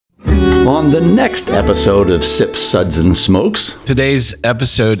on the next episode of Sips, Suds, and Smokes. Today's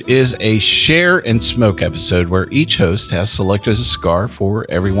episode is a share and smoke episode where each host has selected a cigar for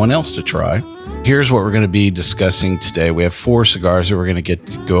everyone else to try. Here's what we're going to be discussing today. We have 4 cigars that we're going to get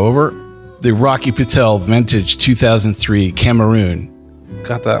to go over. The Rocky Patel Vintage 2003 Cameroon.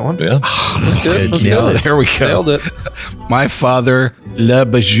 Got that one. Yeah. That's good. There we go. Nailed it. My Father, Le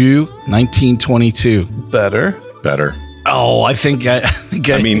Bijou 1922. Better. Oh, I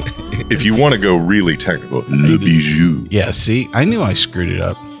mean, if you want to go really technical, Le Bijou. Yeah, see, I knew I screwed it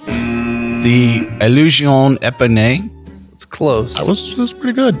up. The Illusion Épinay. It's close. That was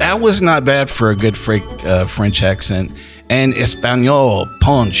pretty good. That was not bad for a good French accent. And Espanol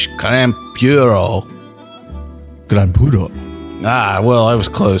Punch Gran Puro. Well, I was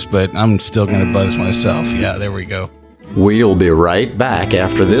close, but I'm still going to buzz myself. Yeah, there we go. We'll be right back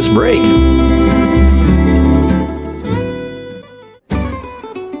after this break.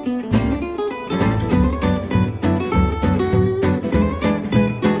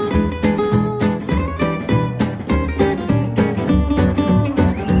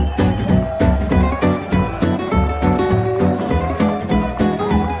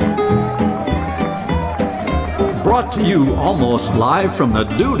 Brought to you almost live from the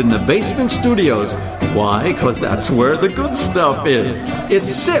Dude in the Basement Studios. Why? Because that's where the good stuff is. It's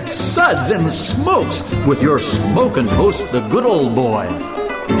Sips, Suds, and Smokes with your smoking host, the good old boys.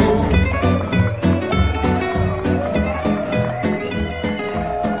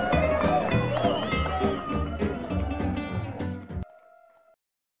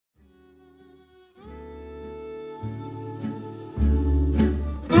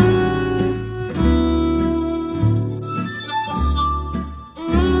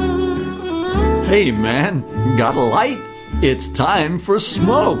 Hey man, got a light? It's time for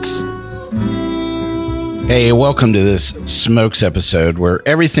Smokes. Hey, welcome to this Smokes episode where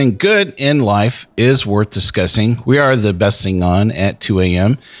everything good in life is worth discussing. We are the Best Thing On at 2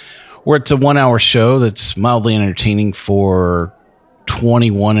 a.m. It's a 1-hour show that's mildly entertaining for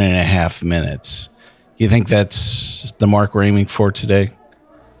 21 and a half minutes. You think that's the mark we're aiming for today?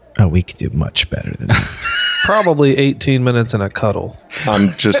 Oh, we could do much better than that. Probably 18 minutes in a cuddle. I'm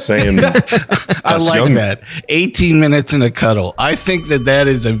just saying. I like that. 18 minutes in a cuddle. I think that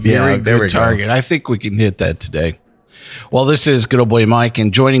is a very good target. I think we can hit that today. Well, this is good old boy Mike,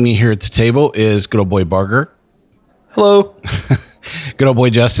 and joining me here at the table is good old boy Barger. Hello. Good old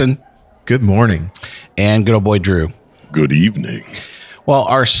boy Justin. Good morning. And good old boy Drew. Good evening. Well,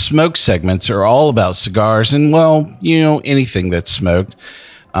 our smoke segments are all about cigars and, well, anything that's smoked.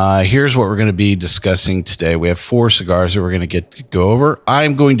 Here's what we're going to be discussing today. We have 4 cigars that we're going to get to go over.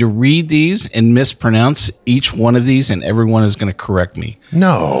 I'm going to read these and mispronounce each one of these, and everyone is going to correct me.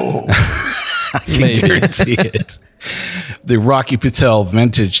 No. I can guarantee it. The Rocky Patel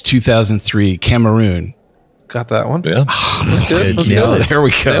Vintage 2003 Cameroon. Got that one. Yeah. That's good. There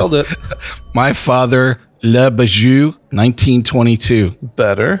we go. Nailed it. My Father, Le Bijou 1922.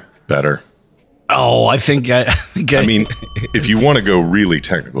 Better. Oh, I mean, if you want to go really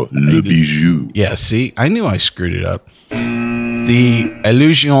technical, Le Bijou. Yeah, see, I knew I screwed it up. The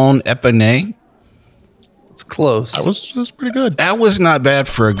Illusion Épinay. It's close. That was pretty good. That was not bad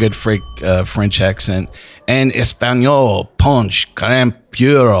for a good French accent. And Espanol Punch Gran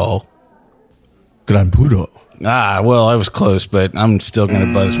Puro. Well, I was close, but I'm still going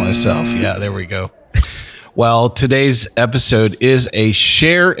to buzz myself. Yeah, there we go. Well, today's episode is a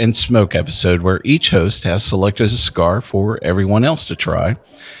share and smoke episode where each host has selected a cigar for everyone else to try.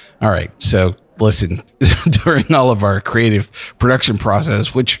 All right, so listen, during all of our creative production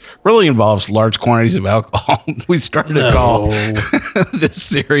process, which really involves large quantities of alcohol, we started to call this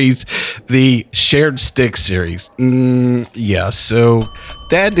series the Shared Stick series. So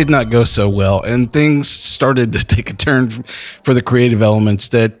that did not go so well, and things started to take a turn for the creative elements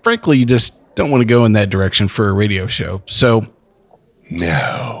that, frankly, you just don't want to go in that direction for a radio show. So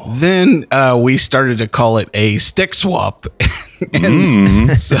no. Then we started to call it a stick swap.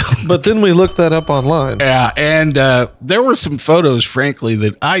 But then we looked that up online. Yeah, and there were some photos, frankly,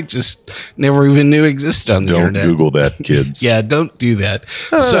 that I just never even knew existed on the internet. Don't Google that, kids. Yeah, don't do that.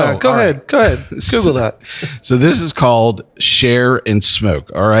 No, go ahead. Google that. So this is called Share and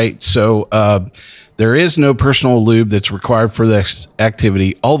Smoke. All right. So there is no personal lube that's required for this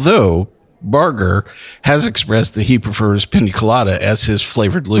activity, although Barger has expressed that he prefers pina colada as his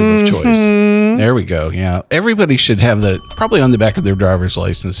flavored lube of choice. There we go. Yeah. Everybody should have that probably on the back of their driver's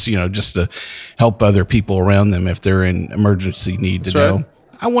license, just to help other people around them if they're in emergency need to know.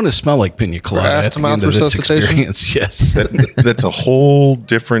 I want to smell like pina colada at the end of this experience. Yes. That's a whole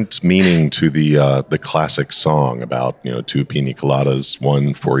different meaning to the classic song about, two pina coladas,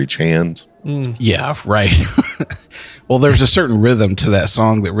 one for each hand. Yeah, right. Well, there's a certain rhythm to that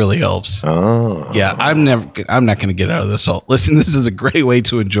song that really helps. Oh. Yeah, I'm not going to get out of this. Listen, this is a great way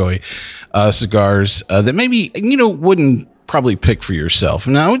to enjoy cigars that maybe, wouldn't probably pick for yourself.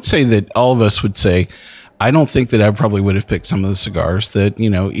 And I would say that all of us would say, I don't think that I probably would have picked some of the cigars that,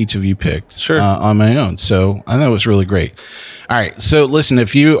 each of you picked on my own. So I thought it was really great. All right. So listen,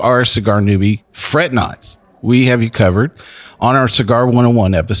 if you are a cigar newbie, fret not. We have you covered on our Cigar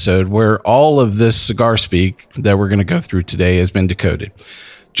 101 episode, where all of this cigar speak that we're going to go through today has been decoded.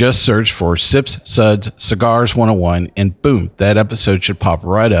 Just search for Sips, Suds, Cigars 101, and boom, that episode should pop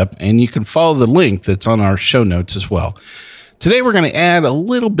right up, and you can follow the link that's on our show notes as well. Today, we're going to add a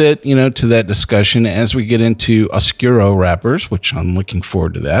little bit, to that discussion as we get into Oscuro wrappers, which I'm looking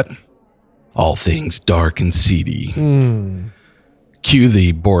forward to that. All things dark and seedy. Cue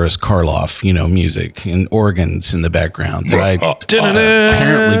the Boris Karloff, music and organs in the background that I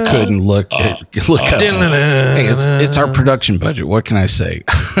apparently couldn't look up. Hey, it's our production budget. What can I say?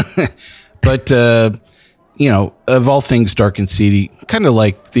 But, of all things dark and seedy, kind of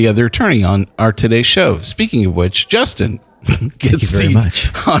like the other attorney on our today's show. Speaking of which, Justin gets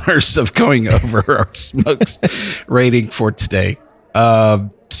the honors of going over our smokes rating for today.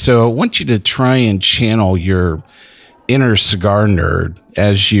 So I want you to try and channel your inner cigar nerd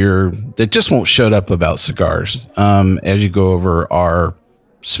that just won't shut up about cigars as you go over our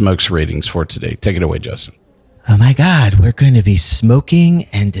smokes ratings for today. Take it away, Justin. Oh my God, we're going to be smoking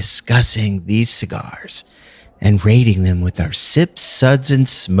and discussing these cigars and rating them with our Sips, Suds, and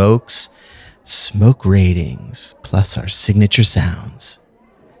Smokes smoke ratings, plus our signature sounds.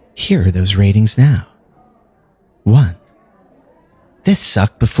 Here are those ratings now. 1. This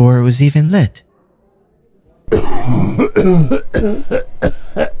sucked before it was even lit.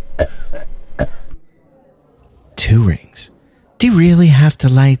 2 rings. Do you really have to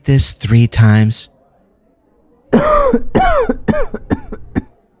light this 3 times?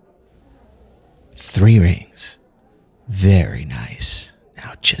 3 rings. Very nice.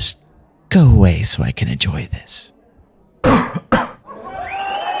 Now just go away so I can enjoy this.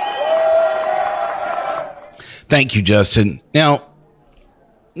 Thank you, Justin. Now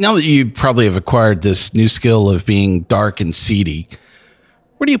that you probably have acquired this new skill of being dark and seedy,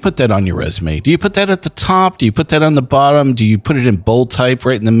 where do you put that on your resume? Do you put that at the top? Do you put that on the bottom? Do you put it in bold type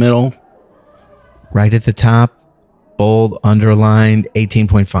right in the middle? Right at the top, bold, underlined,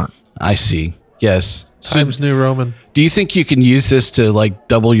 18-point font. I see. Yes. Times New Roman. Do you think you can use this to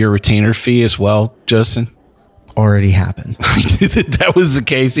double your retainer fee as well, Justin? Already happened. I knew that was the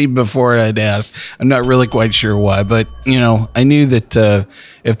case even before I'd asked. I'm not really quite sure why, but I knew that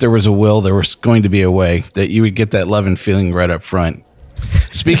if there was a will, there was going to be a way that you would get that love and feeling right up front.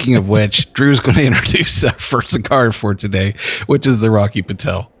 Speaking of which, Drew's going to introduce our first cigar for today, which is the Rocky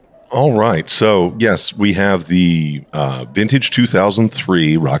Patel. All right. So, yes, we have the vintage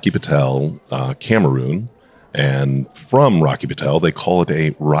 2003 Rocky Patel Cameroon. And from Rocky Patel, they call it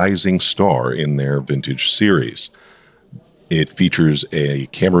a rising star in their vintage series. It features a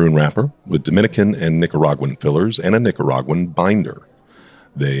Cameroon wrapper with Dominican and Nicaraguan fillers and a Nicaraguan binder.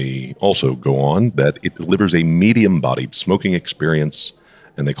 They also go on that it delivers a medium-bodied smoking experience,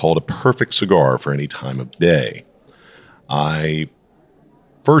 and they call it a perfect cigar for any time of day. I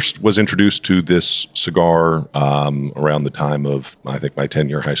first was introduced to this cigar around the time of, I think, my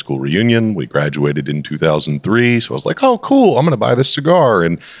 10-year high school reunion. We graduated in 2003, so I was like, oh, cool, I'm going to buy this cigar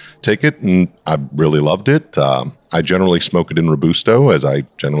and take it, and I really loved it. I generally smoke it in Robusto, as I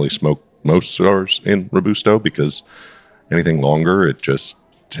generally smoke most cigars in Robusto, because anything longer, it just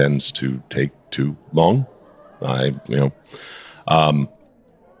tends to take too long.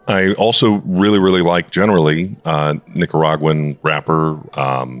 I also really, really like generally Nicaraguan wrapper,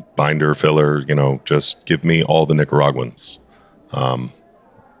 binder, filler, just give me all the Nicaraguans.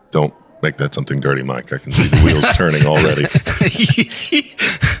 Don't make that something dirty, Mike. I can see the wheels turning already.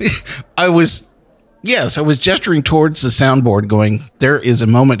 I was gesturing towards the soundboard going, there is a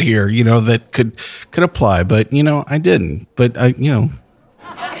moment here, that could apply, but, I didn't. But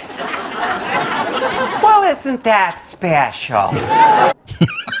Well, isn't that special?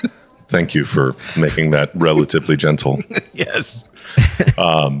 Thank you for making that relatively gentle. Yes.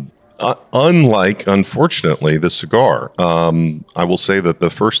 Unlike, unfortunately, the cigar, I will say that the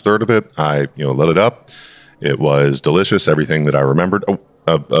first third of it, I lit it up. It was delicious. Everything that I remembered.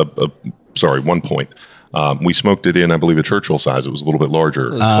 Sorry, one point. We smoked it in, I believe, a Churchill size. It was a little bit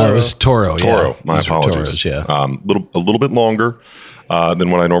larger. It was Toro. Toro. Yeah. My These were apologies. Toros, yeah. A little bit longer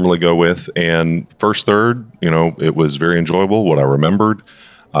than what I normally go with. And first third, it was very enjoyable. What I remembered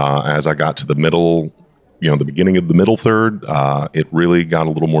as I got to the middle, the beginning of the middle third, it really got a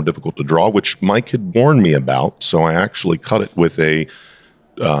little more difficult to draw, which Mike had warned me about. So I actually cut it with a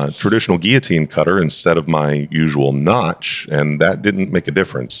traditional guillotine cutter instead of my usual notch, and that didn't make a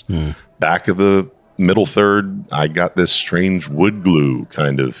difference. Back of the middle third, I got this strange wood glue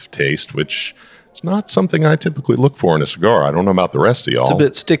kind of taste, which is not something I typically look for in a cigar. I don't know about the rest of y'all. It's a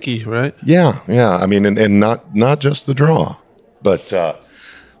bit sticky, right? Yeah. I mean, and not just the draw, but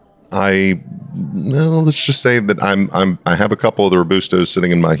let's just say that I have a couple of the Robustos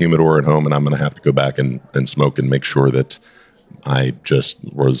sitting in my humidor at home, and I'm going to have to go back and smoke and make sure that I just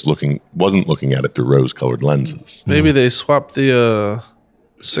wasn't looking at it through rose-colored lenses. Maybe they swapped the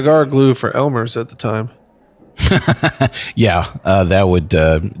cigar glue for Elmer's at the time. Yeah, that would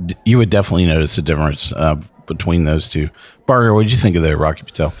you would definitely notice a difference between those two. Barger, what did you think of the Rocky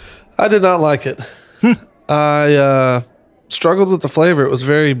Patel? I did not like it. I struggled with the flavor. It was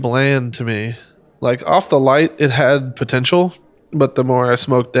very bland to me. Like off the light, it had potential, but the more I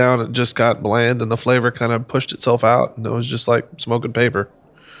smoked down, it just got bland, and the flavor kind of pushed itself out, and it was just like smoking paper.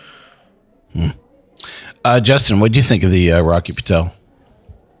 Justin, what do you think of the Rocky Patel?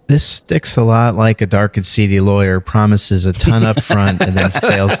 This sticks a lot like a dark and seedy lawyer promises a ton up front and then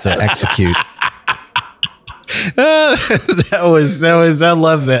fails to execute. That was I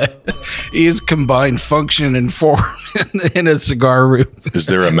love that. He's combined function and form in a cigar room. Is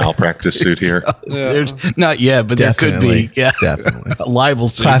there a malpractice suit here? There's not yet, but Definitely, there could be. Yeah, definitely. a libel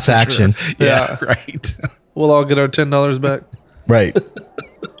suit. Class for action. Sure. Yeah, right. We'll all get our $10 back. Right.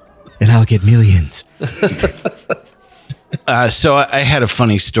 And I'll get millions. So I had a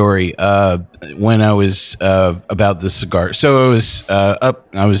funny story when I was about this cigar. So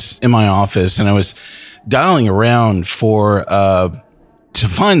I was in my office and I was dialing around for to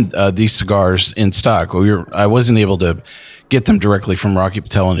find these cigars in stock. I wasn't able to get them directly from Rocky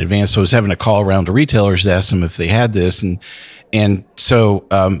Patel in advance, so I was having to call around to retailers to ask them if they had this, and so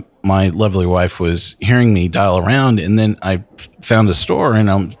my lovely wife was hearing me dial around, and then I found a store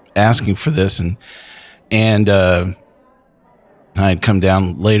and I'm asking for this, and I'd come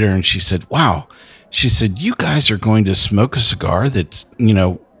down later and she said, "Wow," she said, "you guys are going to smoke a cigar that's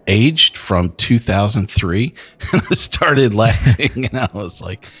aged from 2003." And I started laughing and I was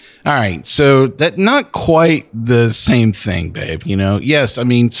like, all right, so that not quite the same thing, babe. Yes, I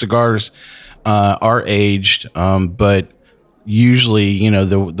mean, cigars are aged, but usually,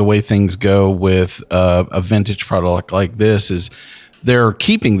 the way things go with a vintage product like this is they're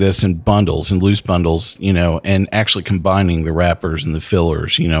keeping this in bundles and loose bundles, and actually combining the wrappers and the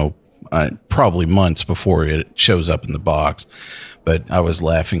fillers, probably months before it shows up in the box. But I was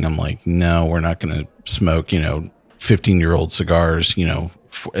laughing. I'm like, no, we're not going to smoke, 15-year-old cigars,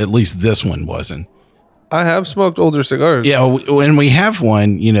 at least this one wasn't. I have smoked older cigars. Yeah, when we have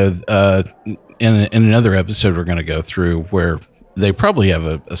one, in another episode we're going to go through where they probably have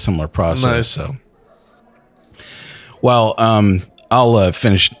a similar process. Nice. So, well, I'll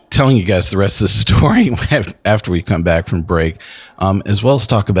finish telling you guys the rest of the story after we come back from break, as well as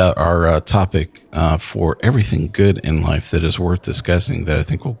talk about our topic for everything good in life that is worth discussing that I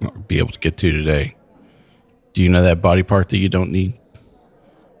think we'll be able to get to today. Do you know that body part that you don't need?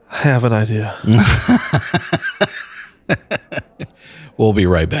 I have an idea. We'll be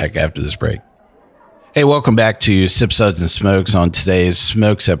right back after this break. Hey, welcome back to Sip, Suds, and Smokes. On today's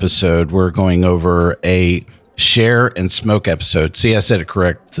Smokes episode, we're going over a share and smoke episode. See, I said it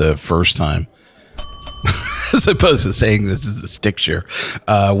correct the first time. As opposed to saying this is a stick share,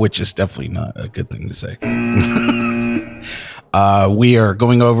 which is definitely not a good thing to say. We are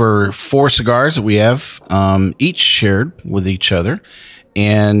going over 4 cigars that we have each shared with each other.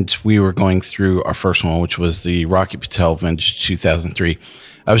 And we were going through our first one, which was the Rocky Patel Vintage 2003.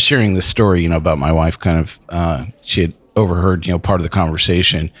 I was sharing this story, about my wife kind of, she had overheard, part of the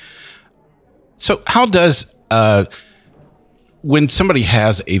conversation. So how does, when somebody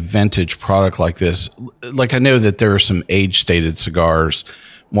has a vintage product like this, like I know that there are some age stated cigars,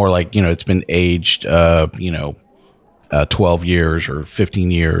 more like, it's been aged, 12 years or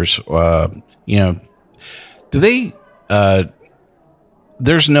 15 years, do they,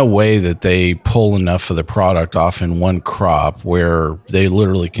 there's no way that they pull enough of the product off in one crop where they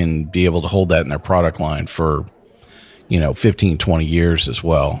literally can be able to hold that in their product line for, 15, 20 years as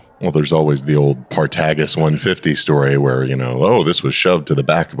well. Well, there's always the old Partagas 150 story where, this was shoved to the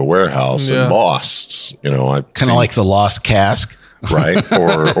back of a warehouse and lost. Kind of like the lost cask. right?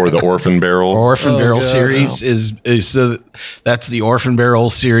 Or the Orphan Barrel. Orphan Barrel God, series is so that's the Orphan Barrel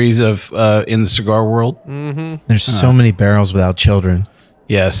series of in the cigar world. There's so many barrels without children.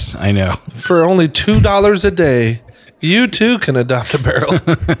 Yes, I know. For only $2 a day, you too can adopt a barrel.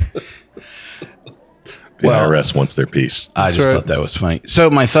 The IRS wants their piece. I just thought that was funny.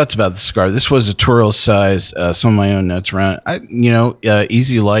 So my thoughts about the cigar. This was a Toro size. Some of my own notes around it.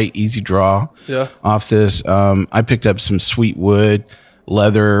 Easy light, easy draw. Yeah. Off this, I picked up some sweet wood,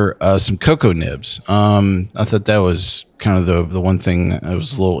 leather, some cocoa nibs. I thought that was kind of the one thing that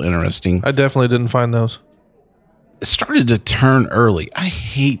was a little interesting. I definitely didn't find those. It started to turn early. I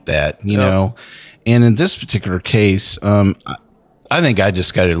hate that, you know. And in this particular case, I think I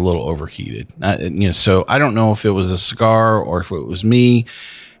just got it a little overheated. So I don't know if it was a cigar or if it was me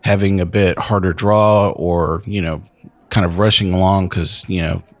having a bit harder draw or, kind of rushing along because,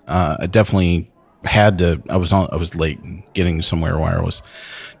 I definitely had to. I was late getting somewhere where I was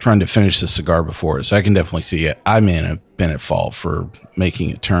trying to finish the cigar before it. So I can definitely see it. I may have been at fault for making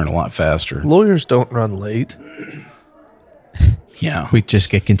it turn a lot faster. Lawyers don't run late. Yeah. We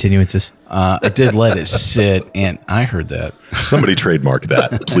just get continuances. I did let it sit, and I heard that. Somebody trademark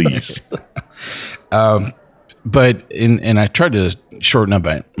that, please. But and I tried to shorten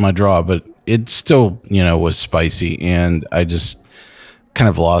up my draw, but it still, was spicy, and I just kind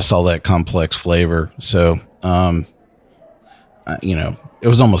of lost all that complex flavor. So, it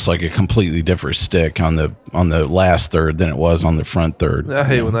was almost like a completely different stick on the last third than it was on the front third. I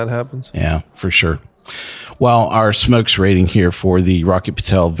hate when that happens. Yeah, for sure. Well, our smokes rating here for the Rocky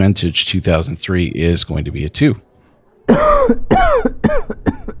Patel Vintage 2003 is going to be a 2.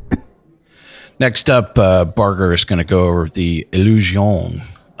 Next up, Barger is going to go over the Illusion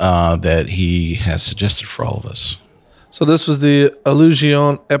that he has suggested for all of us. So this was the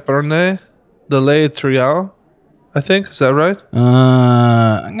Illusion Epernay de Le Trial, I think. Is that right?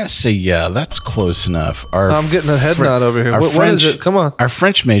 I'm going to say, yeah, that's close enough. I'm getting a head nod over here. What is it? Come on. Our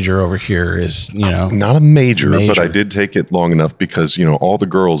French major over here is, Not a major, but I did take it long enough because, all the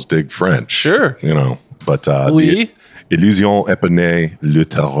girls dig French. Sure. But Oui. the Illusion Epernay Le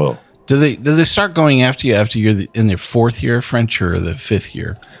Tarot. Do they start going after you're in their 4th year of French or the 5th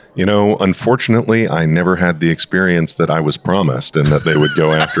year? Unfortunately, I never had the experience that I was promised and that they would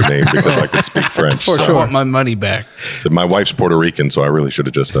go after me because I could speak French. For I sure. want my money back. So my wife's Puerto Rican, so I really should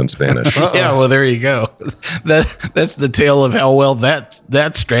have just done Spanish. Yeah, well, there you go. That's the tale of how well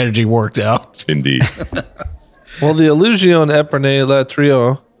that strategy worked out. Indeed. Well, the Illusion Epernay Le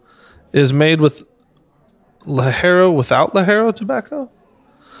Trio is made with Ligero without Ligero tobacco.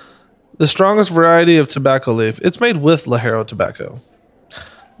 The strongest variety of tobacco leaf. It's made with Ligero tobacco,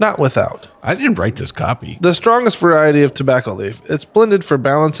 not without. I didn't write this copy. The strongest variety of tobacco leaf. It's blended for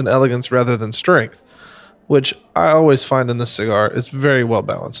balance and elegance rather than strength, which I always find in this cigar. It's very well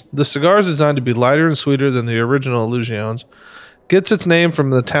balanced. The cigar is designed to be lighter and sweeter than the original Illusions. Gets its name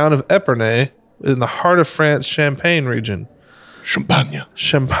from the town of Epernay in the heart of France, Champagne region. Champagne.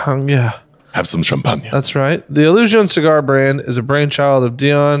 Champagne, yeah. Have some champagne. That's right. The Illusion cigar brand is a brainchild of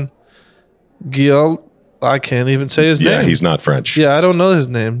Dion Guiol. I can't even say his name. Yeah, he's not French. Yeah, I don't know his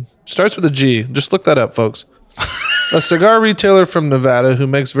name. Starts with a G. Just look that up, folks. A cigar retailer from Nevada who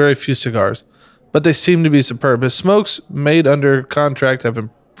makes very few cigars, but they seem to be superb. His smokes made under contract have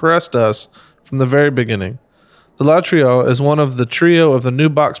impressed us from the very beginning. The La Trio is one of the trio of the new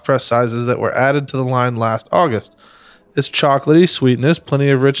box press sizes that were added to the line last August. It's chocolatey sweetness, plenty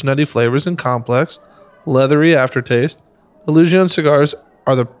of rich nutty flavors, and complex, leathery aftertaste. Illusion cigars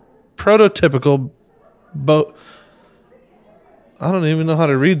are the prototypical I don't even know how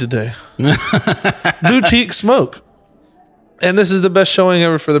to read today. Boutique smoke. And this is the best showing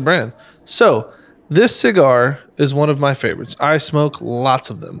ever for the brand. So, this cigar is one of my favorites. I smoke lots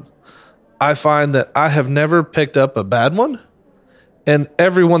of them. I find that I have never picked up a bad one, and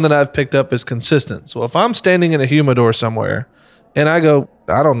every one that I've picked up is consistent. So, if I'm standing in a humidor somewhere and I go,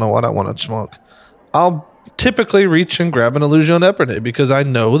 I don't know what I want to smoke, I'll typically reach and grab an Illusion Epernay because I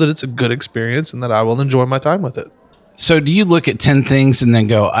know that it's a good experience and that I will enjoy my time with it. So do you look at 10 things and then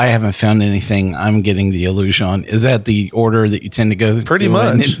go, I haven't found anything, I'm getting the Illusion? Is that the order that you tend to go Pretty in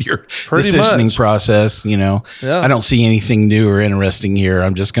much. in your decisioning process? Yeah. I don't see anything new or interesting here.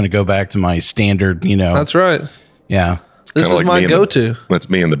 I'm just going to go back to my standard, That's right. Yeah. This Kinda is like my me in go-to. That's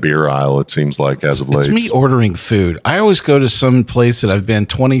me in the beer aisle, it seems like, as of late. It's me ordering food. I always go to some place that I've been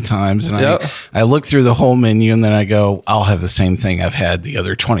 20 times and Yep. I look through the whole menu and then I go, I'll have the same thing I've had the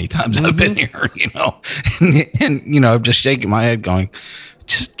other 20 times I've been here, and I'm just shaking my head going,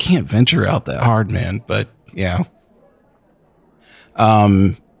 just can't venture out that hard, man. But yeah.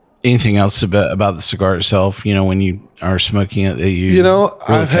 Anything else about the cigar itself? When you are smoking it, that really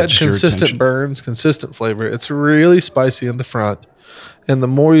I've had catches your consistent attention? burns, consistent flavor. It's really spicy in the front, and the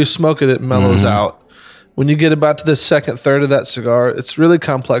more you smoke it, it mellows out. When you get about to the second third of that cigar, it's really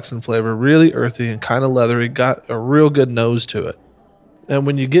complex in flavor, really earthy and kind of leathery. Got a real good nose to it. And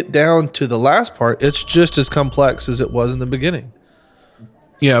when you get down to the last part, it's just as complex as it was in the beginning.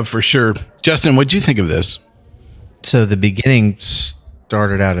 Yeah, for sure. Justin, what'd you think of this? So the beginning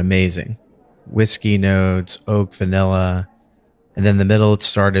started out amazing. Whiskey notes, oak, vanilla. And then the middle, it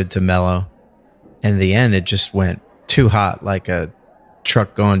started to mellow. And the end, it just went too hot, like a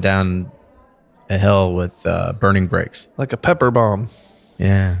truck going down a hill with burning brakes. Like a pepper bomb.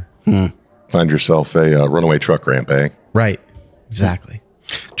 Yeah. Find yourself a runaway truck ramp, eh? Right. Exactly.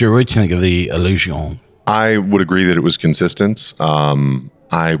 Drew, what do you think of the Illusion? I would agree that it was consistent.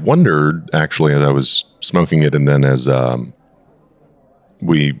 I wondered, actually, as I was smoking it and then as read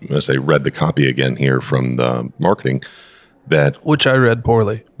the copy again here from the marketing, that Which I read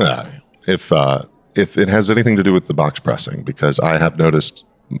poorly. if it has anything to do with the box pressing, because I have noticed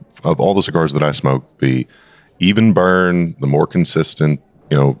of all the cigars that I smoke, the even burn, the more consistent,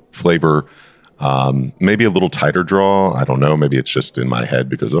 flavor, maybe a little tighter draw. I don't know. Maybe it's just in my head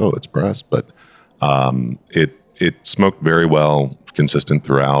because, it's pressed, but it smoked very well, consistent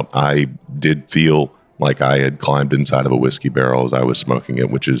throughout. I did feel like I had climbed inside of a whiskey barrel as I was smoking it,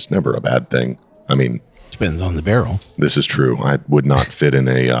 which is never a bad thing. I mean, Depends on the barrel. this is true. I would not fit in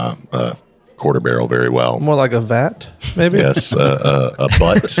a quarter barrel very well. More like a vat, maybe? Yes, a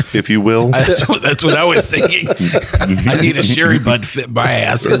butt, if you will. That's what I was thinking. I need a sherry butt fit my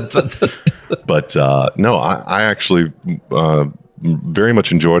ass. But no, I actually very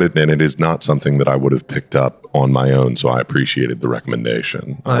much enjoyed it, and it is not something that I would have picked up on my own. So I appreciated the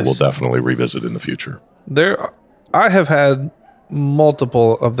recommendation. I will Nice. definitely revisit in the future. I have had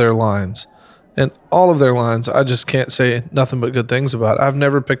multiple of their lines, and all of their lines, I just can't say nothing but good things about. I've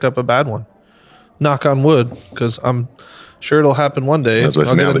never picked up a bad one. Knock on wood, because I'm sure it'll happen one day. That's what I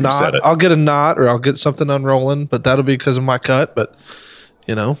said, now that you said it. I'll get a knot or I'll get something unrolling, but that'll be because of my cut. But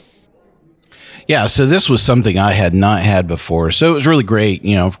Yeah, so this was something I had not had before. So it was really great,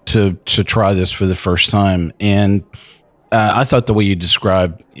 to try this for the first time. And I thought the way you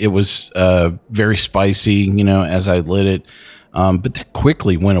described it was very spicy, as I lit it. But that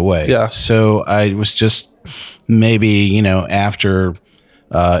quickly went away. Yeah. So I was just maybe, after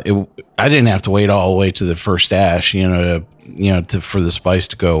I didn't have to wait all the way to the first ash, for the spice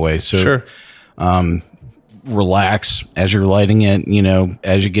to go away. So sure. relax as you're lighting it,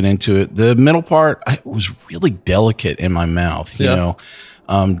 as you get into it. The middle part, it was really delicate in my mouth, Yeah.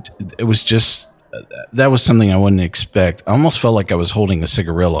 It was just, that was something I wouldn't expect. I almost felt like I was holding a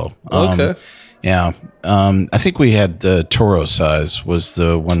cigarillo. Okay. Yeah. I think we had the Toro size was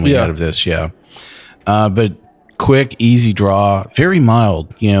the one we Yeah. had of this. Yeah. But quick, easy draw, very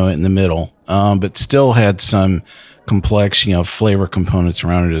mild, in the middle, but still had some complex, flavor components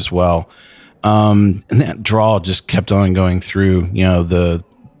around it as well. And that draw just kept on going through,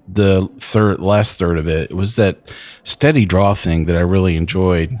 the last third of it. It was that steady draw thing that I really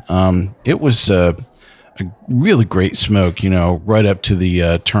enjoyed. It was a really great smoke, right up to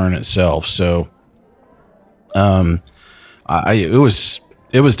the turn itself. So, it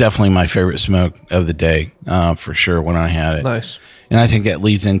was definitely my favorite smoke of the day, for sure, when I had it. Nice. And I think that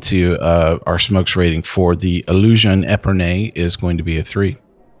leads into our smokes rating for the Illusion Epernay is going to be a 3.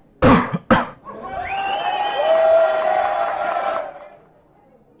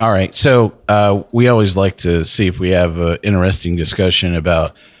 All right. So we always like to see if we have an interesting discussion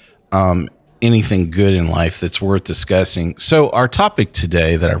about anything good in life that's worth discussing. So our topic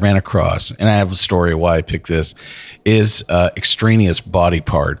today that I ran across, and I have a story of why I picked this, is extraneous body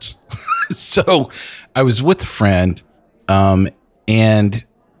parts. So I was with a friend, and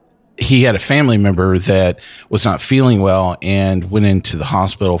he had a family member that was not feeling well and went into the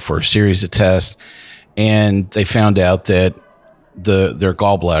hospital for a series of tests, and they found out that their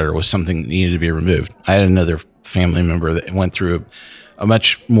gallbladder was something that needed to be removed. I had another family member that went through a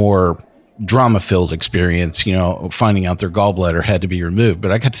much more drama-filled experience, finding out their gallbladder had to be removed.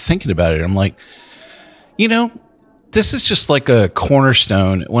 But I got to thinking about it. I'm like, this is just like a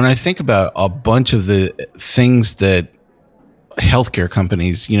cornerstone. When I think about a bunch of the things that healthcare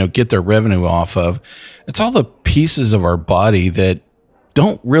companies, get their revenue off of, it's all the pieces of our body that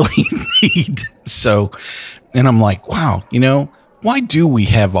don't really need. So, and I'm like, wow, why do we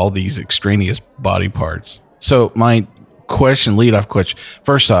have all these extraneous body parts? So my leadoff question,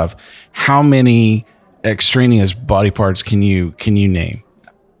 first off, how many extraneous body parts can you name?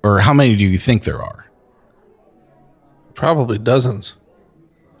 Or how many do you think there are? Probably dozens.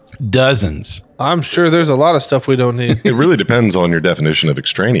 Dozens. I'm sure there's a lot of stuff we don't need. It really depends on your definition of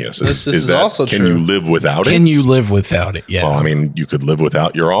extraneous. This is also can true. you live without it? Can you live without it? Yeah. Well, I mean, you could live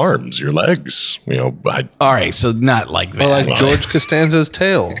without your arms, your legs. All right, so not like that. Or like George Costanza's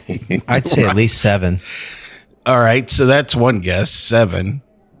tail. I'd say at least 7. All right, so that's one guess, 7,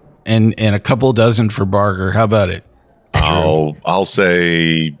 and a couple dozen for Barger. How about it? I'll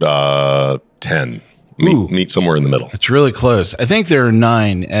say 10. Meet somewhere in the middle. It's really close. I think there are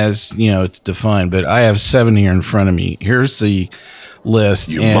 9 as it's defined, but I have 7 here in front of me. Here's the list.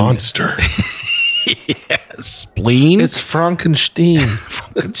 You monster. Spleen. It's Frankenstein.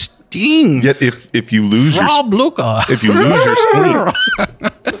 Frankenstein. Yet if you lose Frau Blucher. if you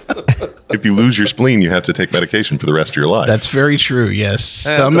lose your spleen, you have to take medication for the rest of your life. That's very true. Yes.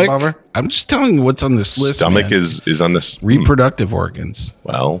 That's a Stomach. bummer. I'm just telling you what's on this list. Stomach man. is on this. Reproductive organs.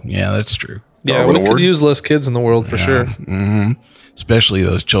 Well, Yeah, that's true. Yeah, Darwin we could Award? use less kids in the world for sure. Especially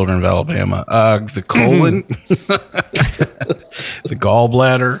those children of Alabama. The colon, the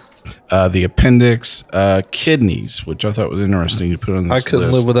gallbladder, the appendix, kidneys, which I thought was interesting to put on this I couldn't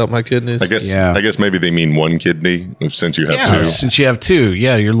list. live without my kidneys. I guess Yeah. maybe they mean one kidney since you have Yeah, two. since you have 2,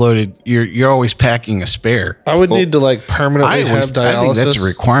 you're loaded. You're always packing a spare. I would need to like permanently have I dialysis. think that's a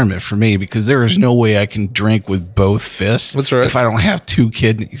requirement for me because there is no way I can drink with both fists. That's right. If I don't have 2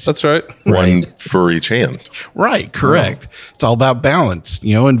 kidneys. That's right. One for each hand. right. Correct. It's all about balance,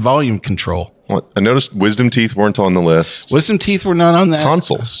 and volume control. Well, I noticed wisdom teeth weren't on the list. Wisdom teeth were not on that.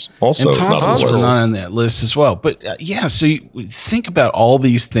 Tonsils also And not on the tonsils list. are not on that list as well. But so you think about all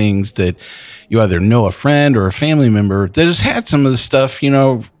these things that you either know a friend or a family member that has had some of the stuff,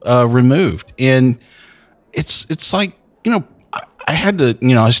 removed. And it's like, I had to,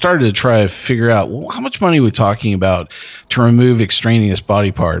 I started to try to figure out, well, how much money are we talking about to remove extraneous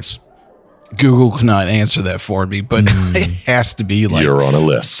body parts? Google cannot answer that for me, but it has to be like You're on a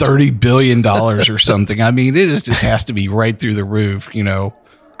list. $30 billion or something. I mean, just has to be right through the roof,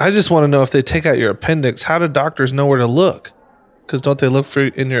 I just want to know if they take out your appendix, how do doctors know where to look? Because don't they look for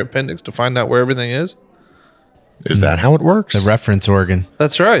in your appendix to find out where everything is? Is that how it works? The reference organ.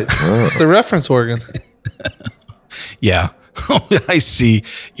 That's right. It's the reference organ. Yeah. I see.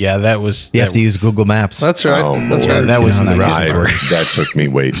 Yeah, that was. You have to use Google Maps. That's right. Oh, That's Lord. right. That was on the not right. good. That took me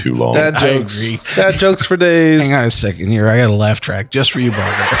way too long. Dad I jokes. agree. Dad jokes for days. Hang on a second here. I got a laugh track just for you,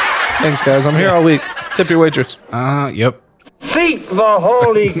 Barbara. Thanks, guys. I'm here all week. Tip your waitress. Yep. Seek the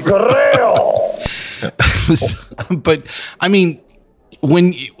Holy Grail. But I mean,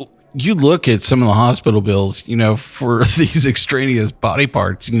 when you look at some of the hospital bills, for these extraneous body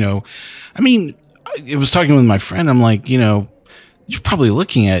parts, I mean, I was talking with my friend. I'm like, you're probably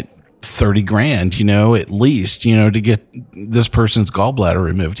looking at $30,000, at least, to get this person's gallbladder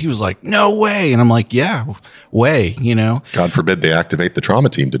removed. He was like, no way. And I'm like, yeah, way, God forbid they activate the trauma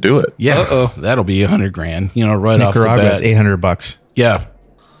team to do it. yeah, that'll be $100,000, right off the Nicaragua, it's bat. $800. Yeah.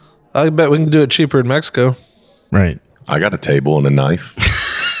 I bet we can do it cheaper in Mexico. Right. I got a table and a knife.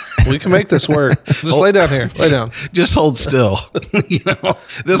 We can make this work. Just lay down here. Lay down. Just hold still.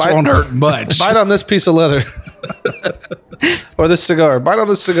 This Bite- won't hurt much. Bite on this piece of leather. Or this cigar. Bite on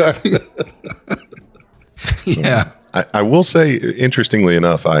this cigar. Yeah. I will say, interestingly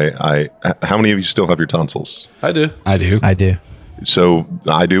enough, how many of you still have your tonsils? I do. I do. I do. So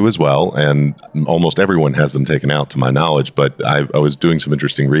I do as well, and almost everyone has them taken out, to my knowledge. But I was doing some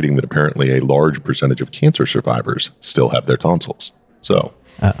interesting reading that apparently a large percentage of cancer survivors still have their tonsils. So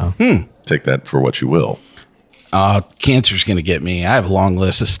take that for what you will. Cancer's going to get me. I have a long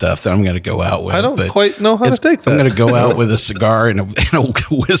list of stuff that I'm going to go out with. I don't but quite know how to take I'm that. going to go out with a cigar and a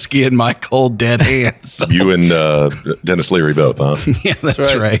whiskey in my cold, dead hands. You and Dennis Leary both, huh? Yeah, that's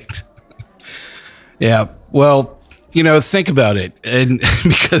right. right. Yeah. Well, think about it. And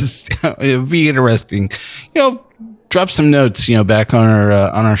because it would be interesting, drop some notes, back on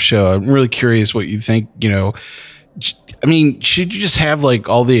our show. I'm really curious what you think, I mean, should you just have like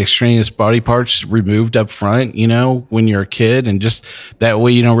all the extraneous body parts removed up front, when you're a kid, and just that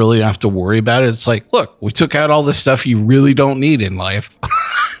way you don't really have to worry about it? It's like, look, we took out all the stuff you really don't need in life.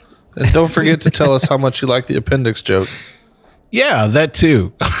 And don't forget to tell us how much you like the appendix joke. Yeah, that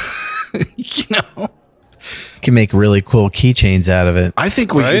too. Can make really cool keychains out of it. I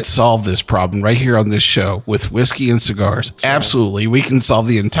think we Right? could solve this problem right here on this show with whiskey and cigars. Absolutely. We can solve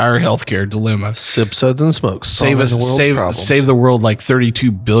the entire healthcare dilemma. Sip, suds, and smokes. Save us, Solving the world's problems. save the world like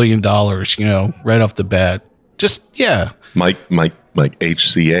 $32 billion, right off the bat. Just, yeah. Mike,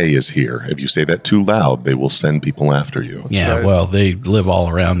 HCA is here. If you say that too loud, they will send people after you. Yeah, right. well, they live all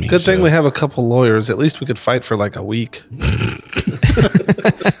around me. Good thing so- we have a couple lawyers. At least we could fight for like a week.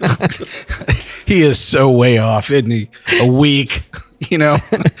 He is so way off, isn't he? A week. You know,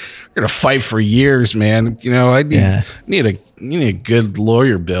 we're gonna fight for years, man. You know, I need a good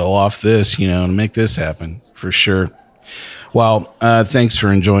lawyer bill off this, you know, to make this happen for sure. Well, thanks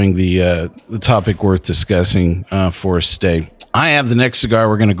for enjoying the topic worth discussing for us today. I have the next cigar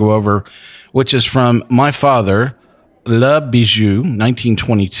we're going to go over, which is from my father, Le Bijou,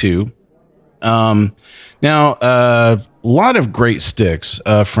 1922. Now, a lot of great sticks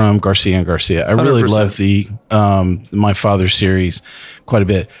from Garcia and Garcia. I really 100%. love the My Father series quite a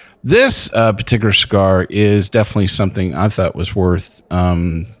bit. This particular cigar is definitely something I thought was worth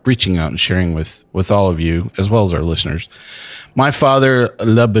reaching out and sharing with all of you, as well as our listeners. My Father,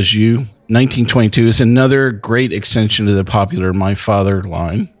 Le Bijou, 1922, is another great extension to the popular My Father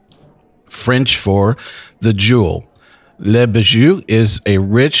line, French for the jewel. Le Bijou is a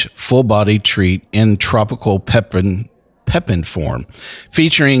rich, full-bodied treat in tropical pepin form,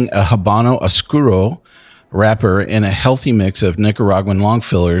 featuring a Habano Oscuro wrapper and a healthy mix of Nicaraguan long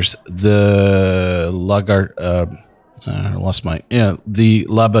fillers. The La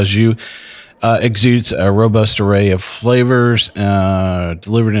Bijou exudes a robust array of flavors,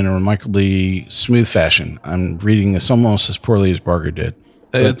 delivered in a remarkably smooth fashion. I'm reading this almost as poorly as Barger did.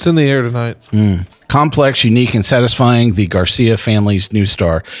 It's in the air tonight. Complex, unique, and satisfying, the Garcia family's new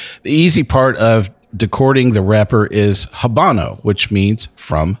star. The easy part of decording the wrapper is Habano, which means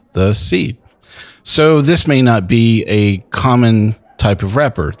from the seed. So this may not be a common type of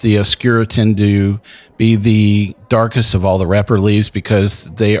wrapper. The Oscuro tend to be the darkest of all the wrapper leaves because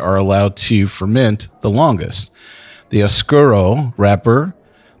they are allowed to ferment the longest. The Oscuro wrapper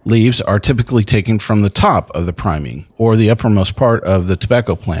leaves are typically taken from the top of the priming or the uppermost part of the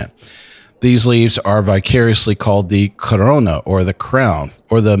tobacco plant. These leaves are vicariously called the corona, or the crown,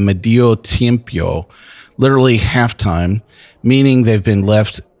 or the medio tiempo, literally halftime, meaning they've been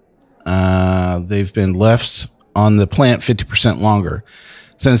left on the plant 50% longer.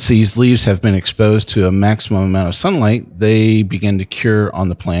 Since these leaves have been exposed to a maximum amount of sunlight, they begin to cure on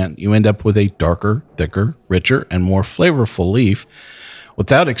the plant. You end up with a darker, thicker, richer, and more flavorful leaf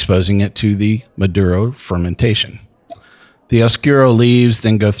without exposing it to the Maduro fermentation. The Oscuro leaves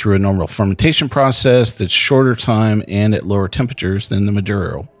then go through a normal fermentation process that's shorter time and at lower temperatures than the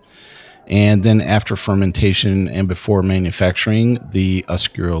Maduro. And then after fermentation and before manufacturing, the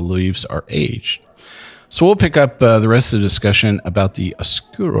Oscuro leaves are aged. So we'll pick up the rest of the discussion about the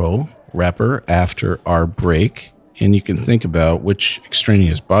Oscuro wrapper after our break. And you can think about which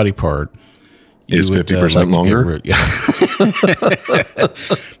extraneous body part is 50% longer.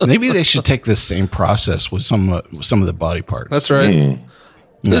 Maybe they should take this same process with some of the body parts. That's right.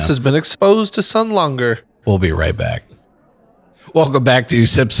 This has been exposed to sun longer. We'll be right back. Welcome back to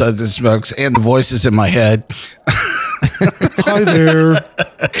Sip, Suds, and Smokes and the voices in my head. Hi there.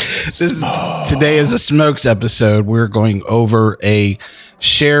 Today is a Smokes episode. We're going over a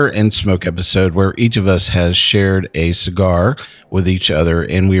share and smoke episode where each of us has shared a cigar with each other,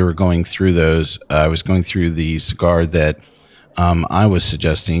 and we were going through those. I was going through the cigar that I was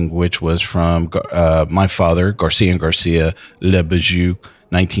suggesting, which was from my father, Garcia and Garcia, Le Bijou,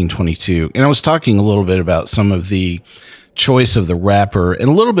 1922. And I was talking a little bit about some of the choice of the wrapper and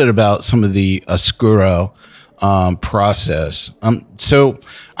a little bit about some of the Oscuro process. So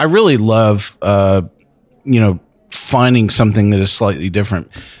I really love, finding something that is slightly different.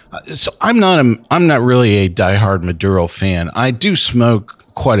 So I'm not really a diehard Maduro fan. I do smoke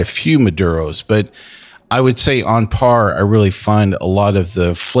quite a few Maduros, but I would say on par, I really find a lot of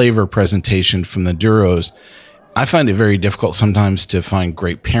the flavor presentation from the Maduros. I find it very difficult sometimes to find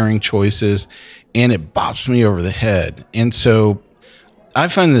great pairing choices, and it bops me over the head. And so I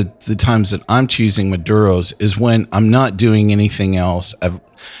find that the times that I'm choosing Maduros is when I'm not doing anything else.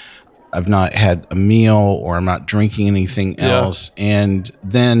 I've not had a meal or I'm not drinking anything else. And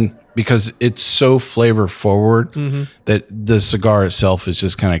then because it's so flavor forward that the cigar itself is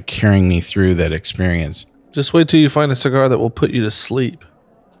just kind of carrying me through that experience. Just wait till you find a cigar that will put you to sleep.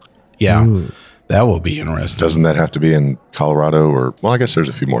 Yeah. Ooh. That will be interesting. Doesn't that have to be in Colorado or, well, I guess there's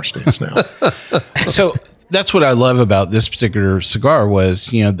a few more states now. So that's what I love about this particular cigar was,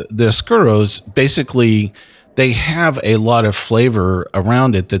 the Oscuros, basically, they have a lot of flavor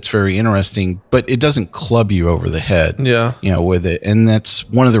around it that's very interesting, but it doesn't club you over the head, with it. And that's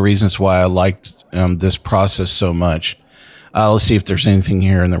one of the reasons why I liked this process so much. Let's see if there's anything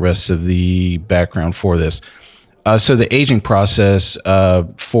here in the rest of the background for this. So the aging process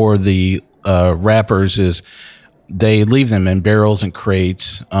for the wrappers is they leave them in barrels and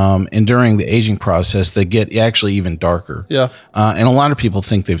crates, and during the aging process, they get actually even darker. Yeah. And a lot of people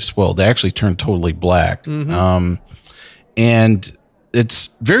think they've spoiled. They actually turn totally black. And it's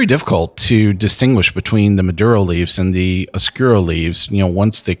very difficult to distinguish between the Maduro leaves and the Oscuro leaves,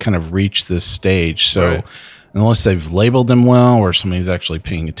 once they kind of reach this stage. So Right. unless they've labeled them well or somebody's actually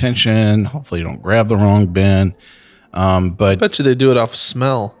paying attention, hopefully you don't grab the wrong bin. But Bet you they do it off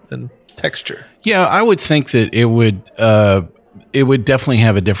smell and texture. yeah, I would think that it would definitely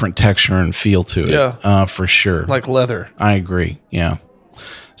have a different texture and feel to it. Yeah. For sure. Like leather. I agree. Yeah.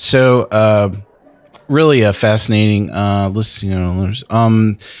 So, really a fascinating listing.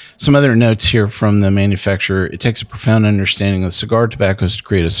 Some other notes here from the manufacturer. It takes a profound understanding of cigar tobaccos to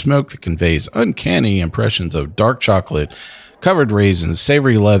create a smoke that conveys uncanny impressions of dark chocolate, covered raisins,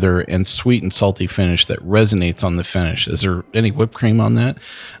 savory leather, and sweet and salty finish that resonates on the finish. Is there any whipped cream on that?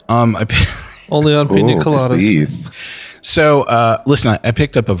 Only on pina coladas. Keith. So, listen, I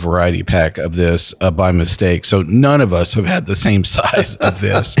picked up a variety pack of this by mistake. So none of us have had the same size of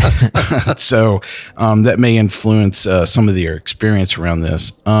this. So that may influence some of your experience around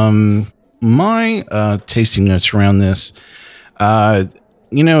this. My tasting notes around this,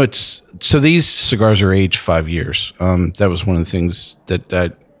 so these cigars are aged 5 years. That was one of the things that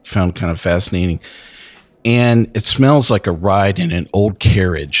I found kind of fascinating. And it smells like a ride in an old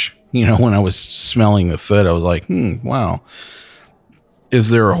carriage. When I was smelling the foot, I was like, wow. Is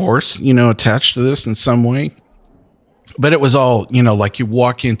there a horse, attached to this in some way? But it was all, like you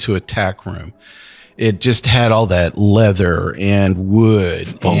walk into a tack room. It just had all that leather and wood.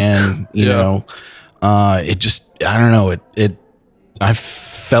 Funk. And, it just, I don't know. I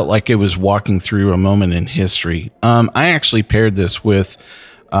felt like it was walking through a moment in history. I actually paired this with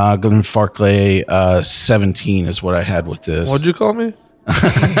Glenfarclay 17 is what I had with this. What'd you call me?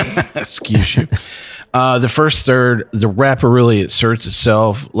 Excuse you. The first third, the wrapper really asserts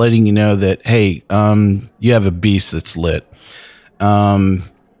itself, letting you know that, hey, you have a beast that's lit. It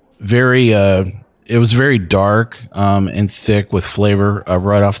was very dark and thick with flavor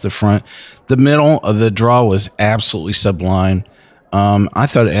right off the front. The middle of the draw was absolutely sublime. I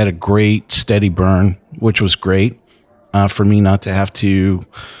thought it had a great steady burn, which was great for me not to have to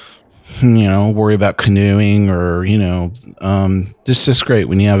worry about canoeing or, it's just great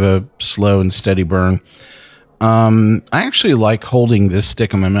when you have a slow and steady burn. I actually like holding this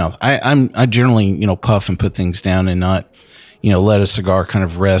stick in my mouth. I generally, puff and put things down and not, let a cigar kind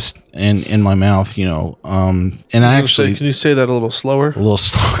of rest in my mouth, and I actually, Can you say that a little slower? a little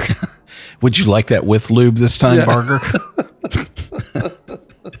slower. Would you like that with lube this time, Yeah. Barger?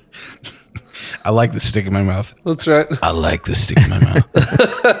 I like the stick in my mouth. That's right. I like the stick in my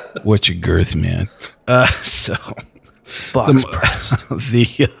mouth. What's your girth, man? So Box pressed.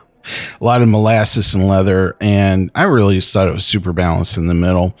 a lot of molasses and leather, and I really just thought it was super balanced in the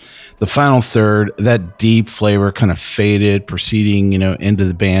middle. The final third, that deep flavor kind of faded, proceeding, into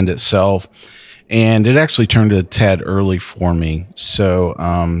the band itself, and it actually turned a tad early for me. So,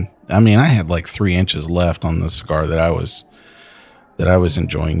 I had like 3 inches left on the cigar that I was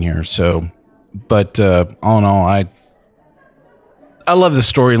enjoying here. So. But all in all, I love the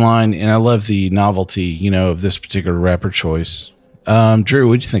storyline and I love the novelty, of this particular wrapper choice. Drew,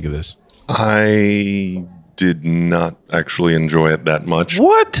 what'd you think of this? I did not actually enjoy it that much.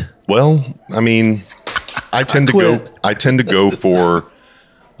 What? Well, I tend to go for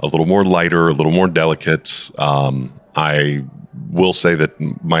a little more lighter, a little more delicate. I will say that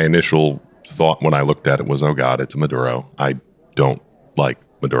my initial thought when I looked at it was, oh God, it's a Maduro. I don't like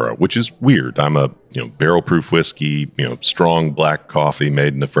Maduro, which is weird. I'm a barrel proof whiskey, strong black coffee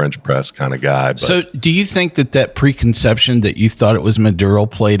made in a French press kind of guy. But So do you think that preconception that you thought it was Maduro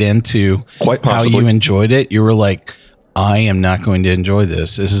played into Quite how possibly. you enjoyed it? You were like, I am not going to enjoy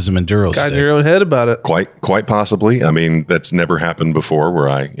this. This is a Maduro Got in stick. your own head about it. quite possibly. That's never happened before where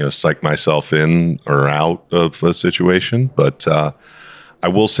I psych myself in or out of a situation. But I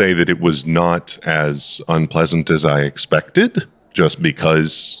will say that it was not as unpleasant as I expected. Just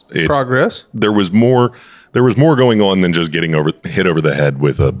because Progress. there was more going on than just getting hit over the head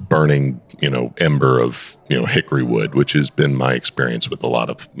with a burning, ember of, hickory wood, which has been my experience with a lot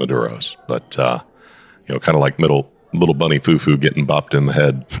of Maduros. But, kind of like little bunny foo-foo getting bopped in the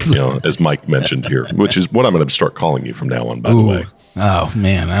head, as Mike mentioned here, which is what I'm going to start calling you from now on, by the way. Oh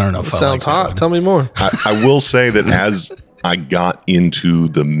man, I don't know if I Sounds like that hot. one. Tell me more. I will say that as I got into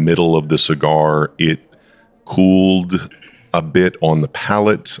the middle of the cigar, it cooled a bit on the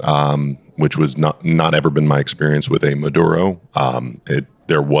palate, which was not ever been my experience with a Maduro.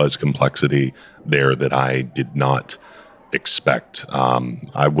 There was complexity there that I did not expect.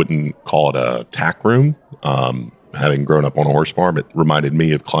 I wouldn't call it a tack room. Having grown up on a horse farm, it reminded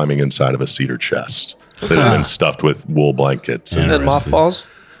me of climbing inside of a cedar chest that had been stuffed with wool blankets. And mothballs?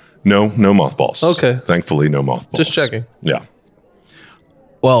 No mothballs. Okay. Thankfully, no mothballs. Just checking. Yeah.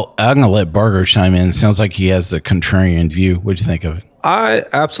 Well, I'm going to let Barger chime in. Sounds like he has the contrarian view. What'd you think of it? I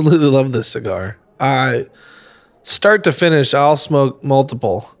absolutely love this cigar. I start to finish, I'll smoke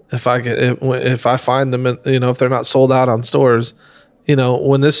multiple if I can. If I find them, if they're not sold out on stores.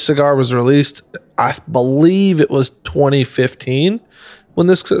 When this cigar was released, I believe it was 2015 when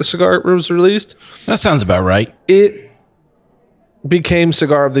this cigar was released. That sounds about right. It became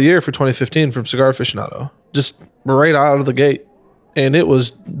Cigar of the Year for 2015 from Cigar Aficionado, just right out of the gate, and it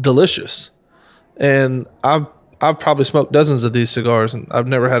was delicious. And I've probably smoked dozens of these cigars, and I've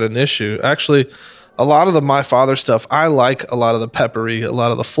never had an issue. Actually, a lot of the My Father stuff, I like a lot of the peppery, a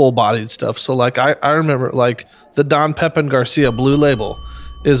lot of the full-bodied stuff. So, like, I remember, like, the Don Pepin Garcia Blue Label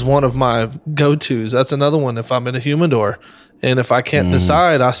is one of my go-tos. That's another one if I'm in a humidor. And if I can't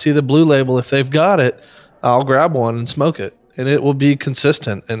decide, I see the Blue Label. If they've got it, I'll grab one and smoke it. And it will be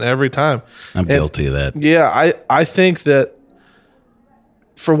consistent and every time. I'm guilty of that. Yeah, I think that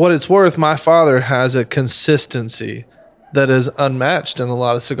for what it's worth, My Father has a consistency that is unmatched in a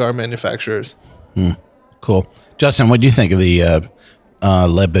lot of cigar manufacturers. Cool. Justin, what do you think of the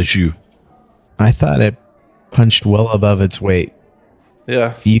Le Bijou? I thought it punched well above its weight.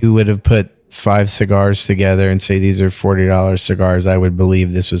 Yeah. If you would have put 5 cigars together and say these are $40 cigars, I would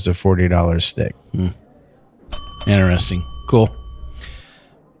believe this was a $40 stick. Interesting. Cool.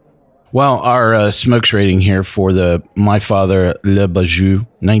 Well, our smokes rating here for the My Father Le Bijou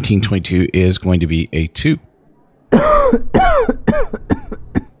 1922 is going to be a 2.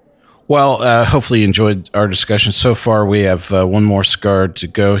 Well, hopefully you enjoyed our discussion so far. We have one more cigar to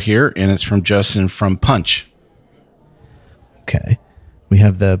go here, and it's from Justin from Punch. Okay. We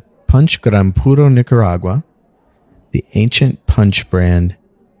have the Punch Gran Puro Nicaragua. The ancient Punch brand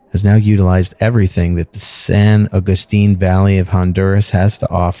has now utilized everything that the San Agustin Valley of Honduras has to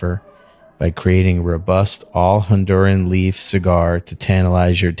offer by creating a robust all Honduran leaf cigar to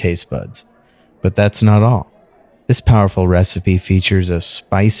tantalize your taste buds. But that's not all. This powerful recipe features a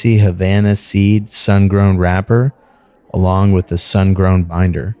spicy Havana seed sun-grown wrapper along with the sun-grown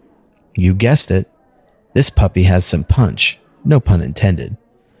binder. You guessed it, this puppy has some punch, no pun intended.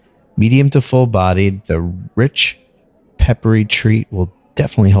 Medium to full-bodied, the rich, peppery treat will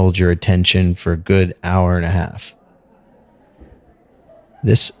definitely hold your attention for a good hour and a half.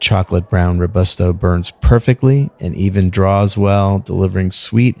 This chocolate brown Robusto burns perfectly and even draws well, delivering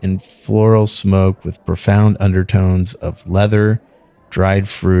sweet and floral smoke with profound undertones of leather, dried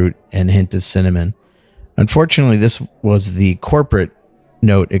fruit, and a hint of cinnamon. Unfortunately, this was the corporate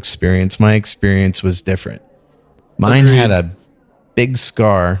note experience. My experience was different. Mine had a big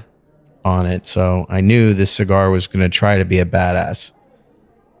scar on it, so I knew this cigar was going to try to be a badass.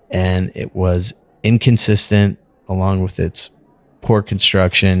 And it was inconsistent along with its poor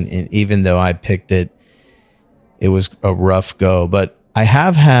construction, and even though I picked it, it was a rough go. But I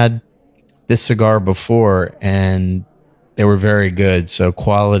have had this cigar before, and they were very good. So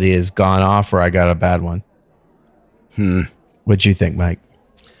quality has gone off, or I got a bad one. What'd you think, Mike?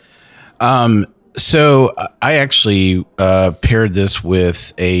 So I actually paired this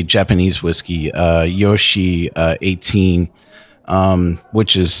with a Japanese whiskey, Yoshi 18,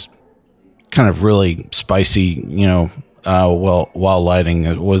 which is kind of really spicy, while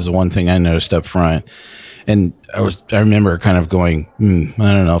lighting was the one thing I noticed up front. And I remember kind of going,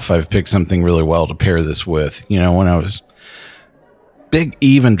 I don't know if I've picked something really well to pair this with, when I was big,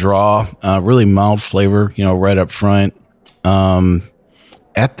 even draw, really mild flavor, right up front.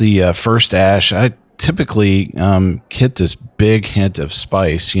 At the first ash, I typically hit this big hint of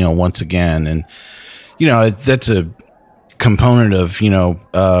spice, once again. And, that's a component of,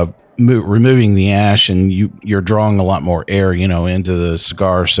 removing the ash, and you're drawing a lot more air, into the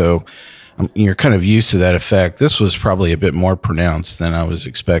cigar. So you're kind of used to that effect. This was probably a bit more pronounced than I was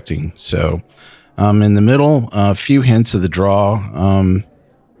expecting. So in the middle, a few hints of the draw,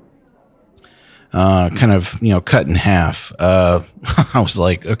 kind of, cut in half. I was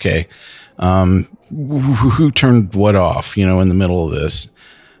like, okay, who turned what off, in the middle of this?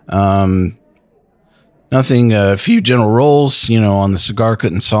 Nothing, a few general rolls, on the cigar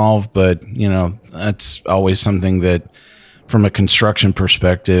couldn't solve, but, that's always something that from a construction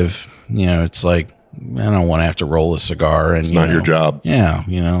perspective, it's like, I don't want to have to roll a cigar. And it's not your job. Yeah.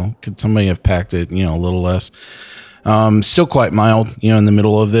 Could somebody have packed it, a little less? Still quite mild, in the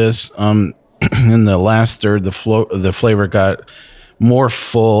middle of this. In the last third, the flavor got more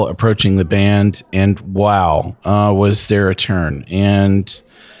full approaching the band, and wow, was there a turn. And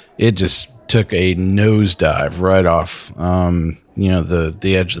it just took a nosedive right off,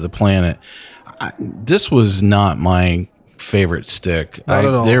 the edge of the planet. This was not my favorite stick. Not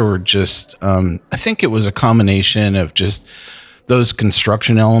at all. There were just, I think it was a combination of just those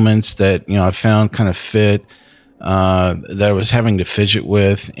construction elements that, you know, I found kind of fit, that I was having to fidget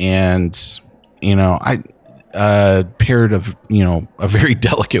with. And, you know, I paired of, you know, a very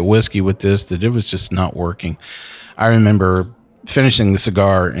delicate whiskey with this, that it was just not working. I remember finishing the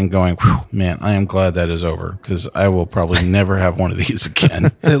cigar and going, "Whew, man, I am glad that is over, because I will probably never have one of these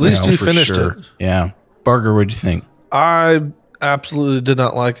again." At least you for finished it. Yeah. Barger, what do you think? I absolutely did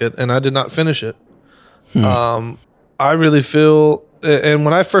not like it, and I did not finish it. I really feel, and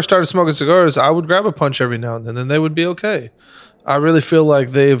when I first started smoking cigars, I would grab a punch every now and then, and they would be okay. I really feel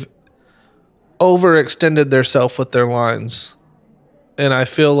like they've overextended themselves with their lines, and I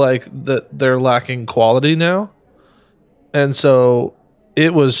feel like that they're lacking quality now. And so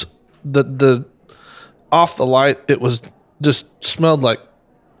it was the off the light, it was just smelled like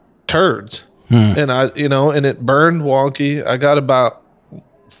turds. And and it burned wonky. I got about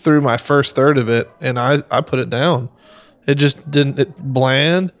through my first third of it, and I put it down. It just didn't, it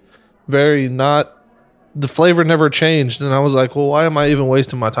bland, very not, the flavor never changed. And I was like, well, why am I even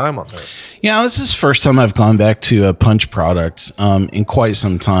wasting my time on this? Yeah, this is the first time I've gone back to a punch product in quite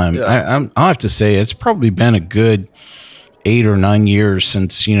some time. Yeah. I'll have to say it's probably been a good 8 or 9 years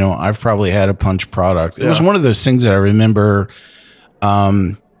since, you know, I've probably had a punch product. It was one of those things that I remember,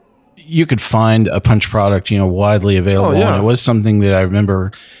 you could find a punch product, you know, widely available. And it was something that I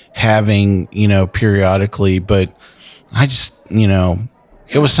remember having, you know, periodically, but I just, you know,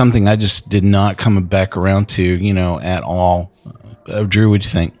 it was something I just did not come back around to, you know, at all. Drew, what'd you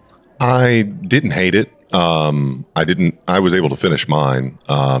think? I didn't hate it. I was able to finish mine,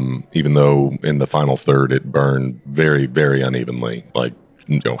 even though in the final third it burned very, very unevenly. Like,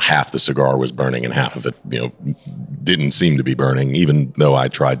 you know, half the cigar was burning and half of it, you know, didn't seem to be burning, even though I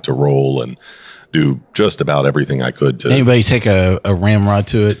tried to roll and do just about everything I could to. Anybody take a ramrod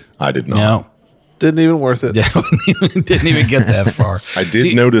to it? I did not. No. Didn't even worth it. Didn't even get that far. I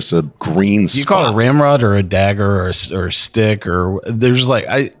did notice a green spot. You call it a ramrod or a dagger or a stick, or there's like,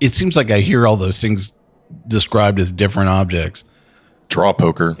 it seems like I hear all those things described as different objects. Draw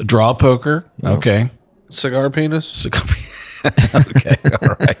poker. Draw poker. Okay. Cigar penis. Okay.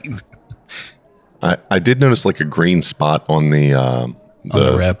 All right. I did notice like a green spot on the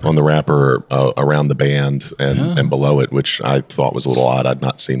wrapper around the band and below it, which I thought was a little odd. I'd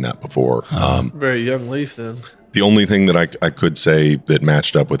not seen that before. Very young leaf then. The only thing that I could say that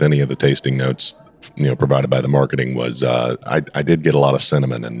matched up with any of the tasting notes, you know, provided by the marketing was I did get a lot of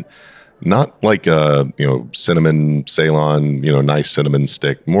cinnamon, and not like you know, cinnamon Ceylon, you know, nice cinnamon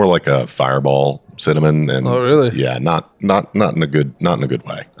stick, more like a Fireball cinnamon. And oh, really? Yeah, not in a good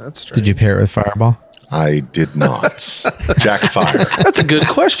way. That's strange. Did you pair it with Fireball? I did not. Jack Fire. That's a good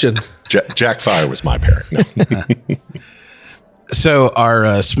question. Jack Fire was my pairing. No. So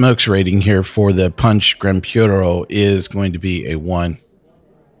our smokes rating here for the Punch Gran Puro is going to be a 1.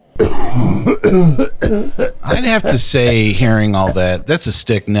 I'd have to say, hearing all that, that's a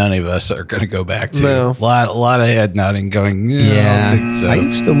stick none of us are going to go back to. No. A lot of head nodding going, I don't think so. I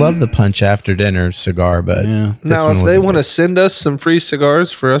used to love the punch after dinner cigar, but this Now, one if they wasn't want to good. send us some free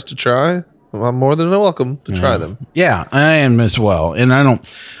cigars for us to try, I'm more than welcome to try them. Yeah, I am as well. And I don't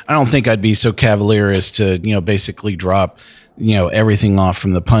think I'd be so cavalier as to, you know, basically drop, you know, everything off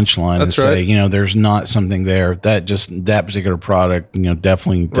from the punchline and That's say, right. you know, there's not something there. That particular product, you know,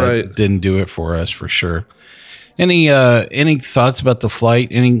 definitely didn't do it for us for sure. Any thoughts about the flight?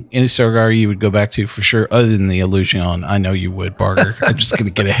 Any cigar you would go back to for sure, other than the Illusion? I know you would, Barger. I'm just going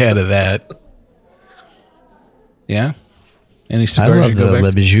to get ahead of that. Yeah. Any I cigars love you the go back Le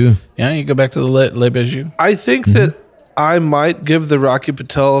to? Bijou. Yeah, you go back to the Le Bijou. I think that I might give the Rocky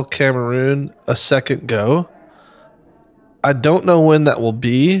Patel Cameroon a second go. I don't know when that will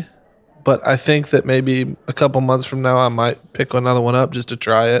be, but I think that maybe a couple months from now I might pick another one up just to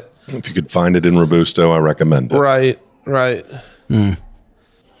try it. If you could find it in Robusto, I recommend it. Right.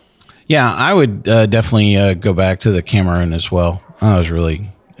 Yeah, I would definitely go back to the Cameroon as well. It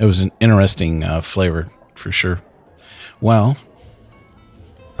was an interesting flavor for sure. Well,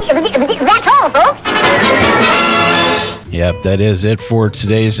 That's all, folks. yep, that is it for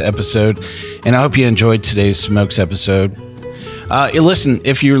today's episode. And I hope you enjoyed today's Smokes episode. Listen,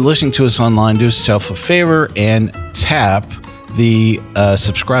 if you're listening to us online, do yourself a favor and tap the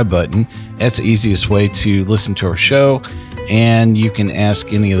subscribe button. That's the easiest way to listen to our show. And you can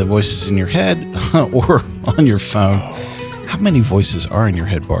ask any of the voices in your head or on your phone. How many voices are in your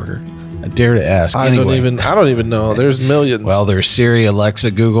head, Barger? I dare to ask. I don't even know. There's millions. Well, there's Siri, Alexa,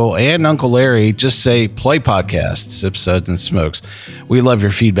 Google, and Uncle Larry. Just say play podcast, Sips, Suds, and Smokes. We love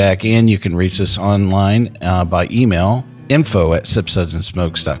your feedback, and you can reach us online by email,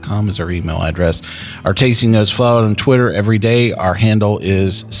 info@sipsudsandsmokes.com is our email address. Our tasting notes flow out on Twitter every day. Our handle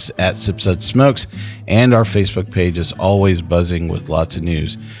is @SipSudsSmokes, and our Facebook page is always buzzing with lots of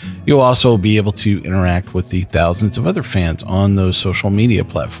news. You'll also be able to interact with the thousands of other fans on those social media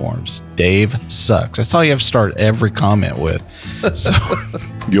platforms. Dave sucks. That's all you have to start every comment with. So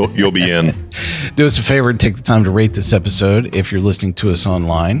You'll be in. do us a favor and take the time to rate this episode if you're listening to us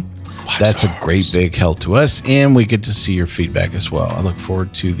online. That's a great big help to us, and we get to see your feedback as well. I look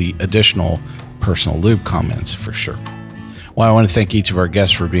forward to the additional personal lube comments for sure. Well, I want to thank each of our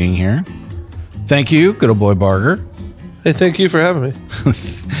guests for being here. Thank you, good old boy Barger. Hey, thank you for having me.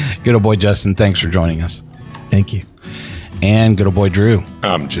 Good old boy Justin, thanks for joining us. Thank you. And good old boy Drew.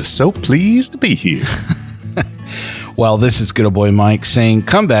 I'm just so pleased to be here. Well, this is good old boy Mike saying,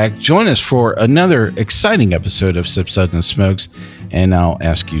 come back, join us for another exciting episode of Sip, Suds, and Smokes, and I'll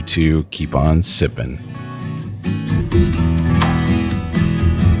ask you to keep on sipping.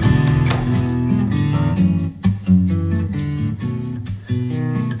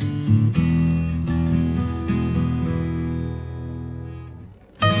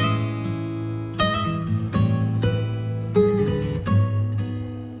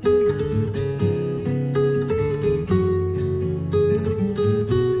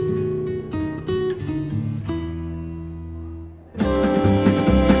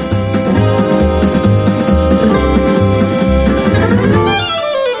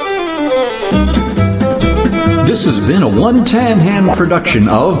 This has been a One Tan Hand production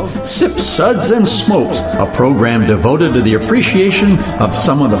of Sip, Suds, and Smokes, a program devoted to the appreciation of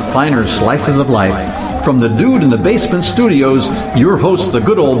some of the finer slices of life. From the Dude in the Basement Studios, your hosts, the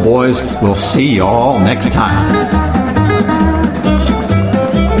Good Old Boys, will see y'all next time.